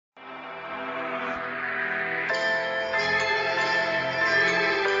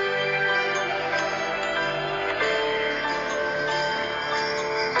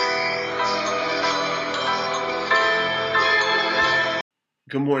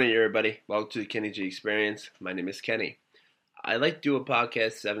Good morning, everybody. Welcome to the Kenny G Experience. My name is Kenny. I like to do a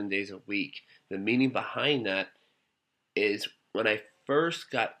podcast 7 days a week. The meaning behind that is when I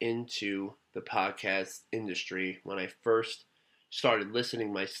first got into the podcast industry, when I first started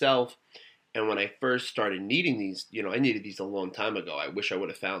listening myself, and when I first started needing these, I needed these a long time ago. I wish I would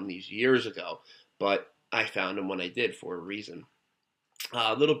have found these years ago, but I found them when I did for a reason.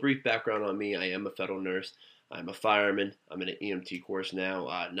 A little brief background on me. I am a federal nurse. I'm a fireman. I'm in an EMT course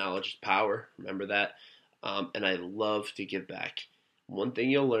now. Knowledge is power. Remember that. And I love to give back. One thing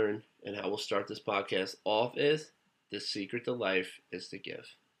you'll learn, and how we'll start this podcast off, is the secret to life is to give.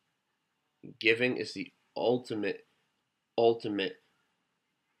 Giving is the ultimate. Really,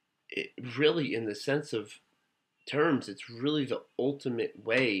 in the sense of terms, it's really the ultimate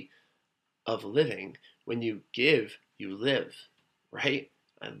way of living. When you give, you live, right?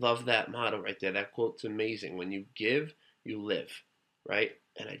 I love that motto right there. That quote's amazing. When you give, you live, right?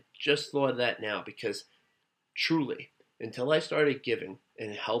 And I just thought of that now because truly, until I started giving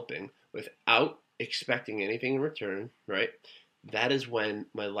and helping without expecting anything in return, right? That is when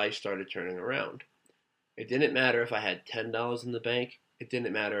my life started turning around. It didn't matter if I had $10 in the bank. It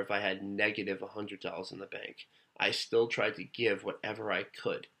didn't matter if I had negative $100 in the bank. I still tried to give whatever I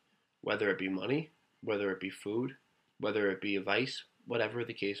could, whether it be money, whether it be food, whether it be advice, whatever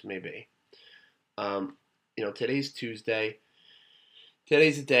the case may be. Today's Tuesday.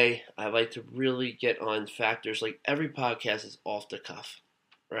 Today's a day I like to really get on factors. Like every podcast is off the cuff,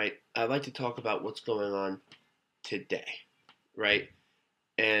 right? I like to talk about what's going on today, right?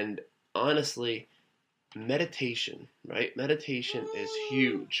 And honestly, meditation, right? Meditation is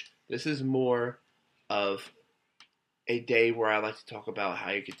huge. This is more of a day where I like to talk about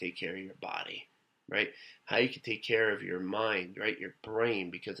how you can take care of your body, right? How you can take care of your mind, right? Your brain,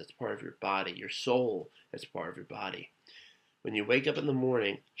 because it's part of your body. Your soul is part of your body. When you wake up in the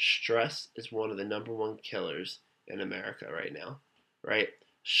morning, stress is one of the number one killers in America right now, right?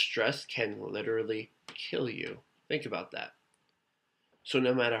 Stress can literally kill you. Think about that. So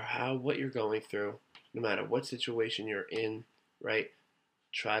no matter what you're going through, no matter what situation you're in, right?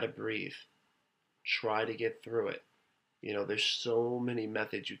 Try to breathe. Try to get through it. There's so many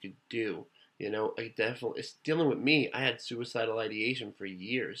methods you could do. It's dealing with me. I had suicidal ideation for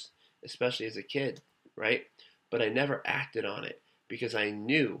years, especially as a kid, right? But I never acted on it because I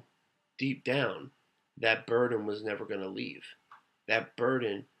knew deep down that burden was never going to leave. That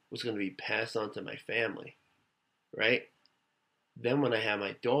burden was going to be passed on to my family, right? Then when I had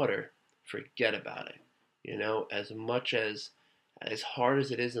my daughter, forget about it. As hard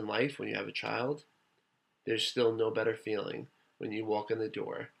as it is in life when you have a child, there's still no better feeling when you walk in the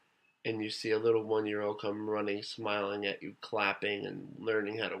door and you see a little 1-year-old come running, smiling at you, clapping and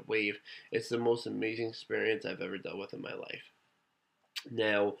learning how to wave. It's the most amazing experience I've ever dealt with in my life.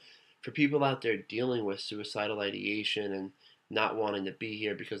 Now, for people out there dealing with suicidal ideation and not wanting to be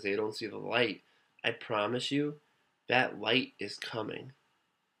here because they don't see the light, I promise you, that light is coming.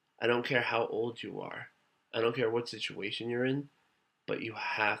 I don't care how old you are. I don't care what situation you're in, but you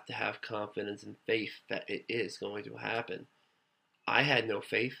have to have confidence and faith that it is going to happen. I had no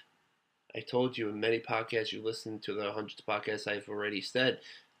faith. I told you in many podcasts, you listened to the hundreds of podcasts I've already said.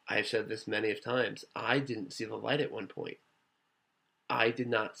 I've said this many of times. I didn't see the light at one point. I did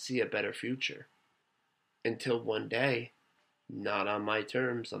not see a better future until one day, not on my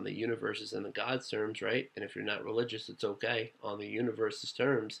terms, on the universe's and the God's terms, right? And if you're not religious, it's okay. On the universe's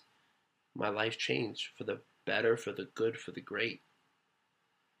terms, my life changed for the better, for the good, for the great.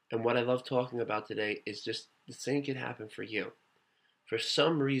 And what I love talking about today is just the same can happen for you. For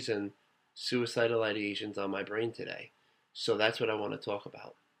some reason, suicidal ideation's on my brain today. So that's what I want to talk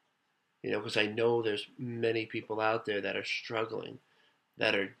about. Because I know there's many people out there that are struggling,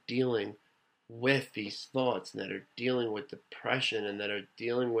 that are dealing with these thoughts, and that are dealing with depression, and that are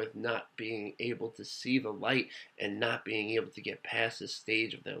dealing with not being able to see the light and not being able to get past this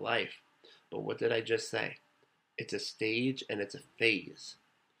stage of their life. But what did I just say? It's a stage and it's a phase.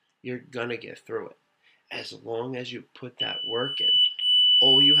 You're gonna get through it. As long as you put that work in.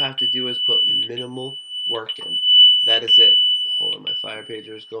 All you have to do is put minimal work in. That is it. Hold on, my fire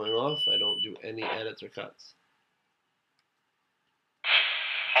pager is going off. I don't do any edits or cuts.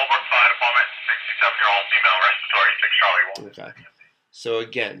 Holbrook Fire Department, 67-year-old female, respiratory, 6 Charlie 1. Okay. So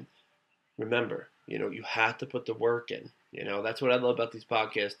again, remember, you have to put the work in. That's what I love about these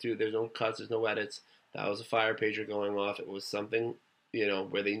podcasts too. There's no cuts, there's no edits. That was a fire pager going off. It was something,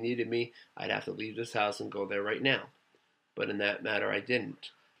 where they needed me. I'd have to leave this house and go there right now. But in that matter, I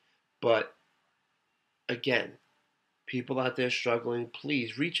didn't. But again, people out there struggling,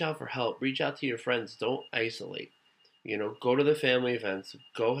 please reach out for help. Reach out to your friends. Don't isolate. Go to the family events,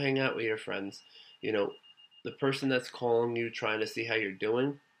 go hang out with your friends. The person that's calling you trying to see how you're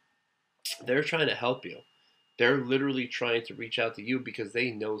doing, they're trying to help you. They're literally trying to reach out to you because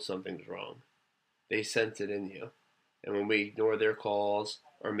they know something's wrong. They sense it in you. And when we ignore their calls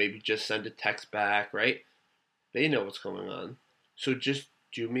or maybe just send a text back, right? They know what's going on. So just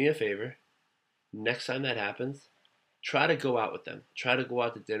do me a favor. Next time that happens, try to go out with them. Try to go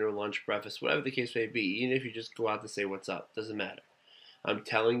out to dinner, lunch, breakfast, whatever the case may be. Even if you just go out to say what's up, doesn't matter. I'm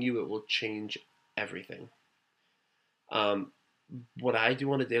telling you, it will change everything. What I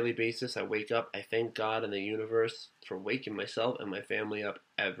do on a daily basis, I wake up, I thank God and the universe for waking myself and my family up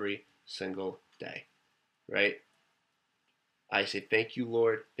every single day, right? I say, thank you,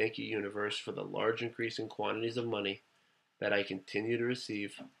 Lord, thank you, universe, for the large increase in quantities of money that I continue to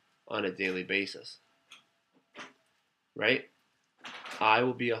receive on a daily basis, right? I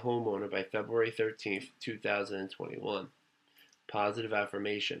will be a homeowner by February 13th, 2021. Positive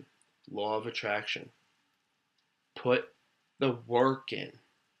affirmation, law of attraction. Put the work in,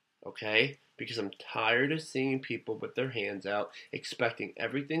 okay? Because I'm tired of seeing people with their hands out, expecting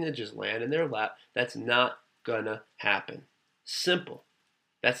everything to just land in their lap. That's not gonna happen. Simple.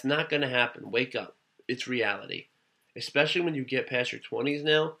 That's not gonna happen. Wake up. It's reality. Especially when you get past your 20s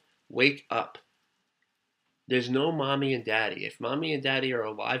now, wake up. There's no mommy and daddy. If mommy and daddy are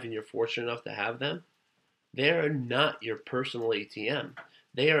alive and you're fortunate enough to have them, they are not your personal ATM.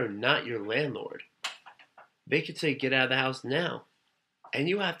 They are not your landlord. They could say, get out of the house now. And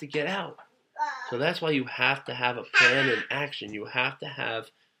you have to get out. So that's why you have to have a plan in action. You have to have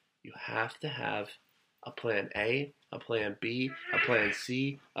a plan A, a plan B, a plan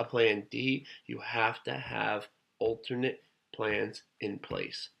C, a plan D. You have to have alternate plans in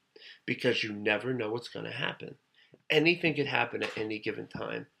place because you never know what's going to happen. Anything could happen at any given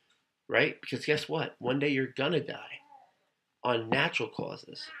time, right? Because guess what? One day you're going to die on natural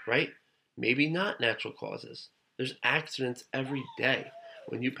causes, right? Maybe not natural causes. There's accidents every day.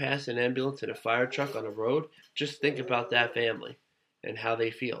 When you pass an ambulance and a fire truck on a road, just think about that family and how they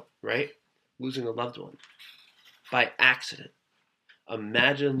feel, right? Losing a loved one by accident.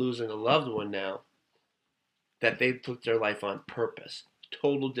 Imagine losing a loved one now that they took their life on purpose.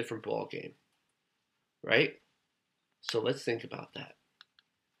 Total different ball game, right? So let's think about that.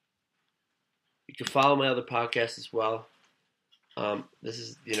 You can follow my other podcasts as well. This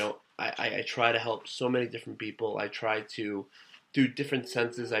is, I try to help so many different people. I try to do different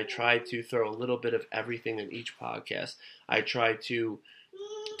senses. I try to throw a little bit of everything in each podcast. I try to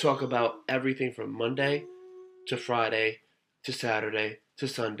talk about everything from Monday to Friday to Saturday to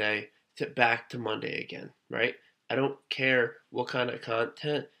Sunday to back to Monday again, right? I don't care what kind of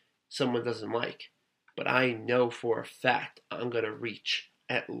content someone doesn't like, but I know for a fact I'm going to reach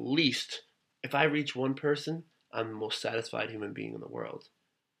at least, if I reach one person, I'm the most satisfied human being in the world.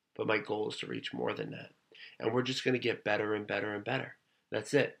 But my goal is to reach more than that. And we're just going to get better and better and better.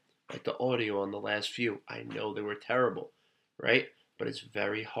 That's it. Like the audio on the last few. I know they were terrible, right? But it's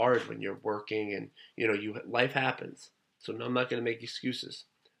very hard when you're working and, life happens. So no, I'm not going to make excuses.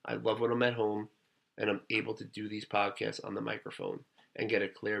 I love when I'm at home and I'm able to do these podcasts on the microphone and get a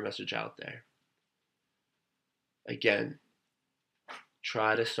clear message out there. Again,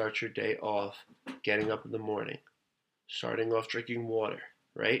 try to start your day off getting up in the morning, starting off drinking water,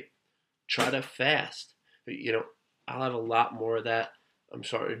 right? Try to fast. I'll have a lot more of that. I'm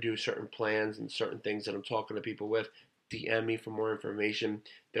starting to do certain plans and certain things that I'm talking to people with. DM me for more information.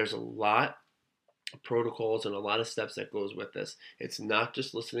 There's a lot of protocols and a lot of steps that goes with this. It's not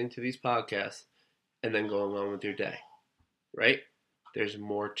just listening to these podcasts and then going on with your day, right? There's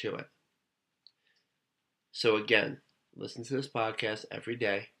more to it. So again, listen to this podcast every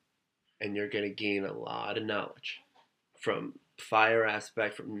day and you're going to gain a lot of knowledge from fire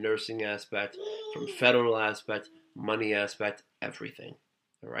aspect, from nursing aspect, from federal aspect, money aspect, everything.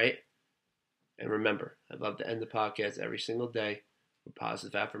 All right? And remember, I'd love to end the podcast every single day with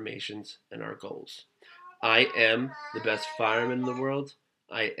positive affirmations and our goals. I am the best fireman in the world.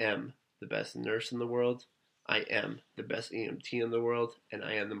 I am the best nurse in the world. I am the best EMT in the world. And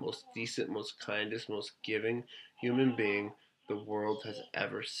I am the most decent, most kindest, most giving human being the world has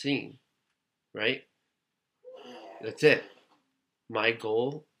ever seen. Right? That's it. My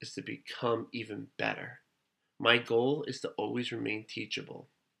goal is to become even better. My goal is to always remain teachable.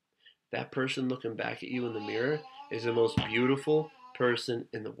 That person looking back at you in the mirror is the most beautiful person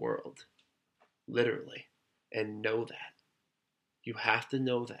in the world. Literally. And know that. You have to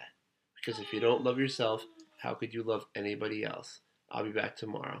know that. Because if you don't love yourself, how could you love anybody else? I'll be back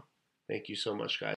tomorrow. Thank you so much, guys.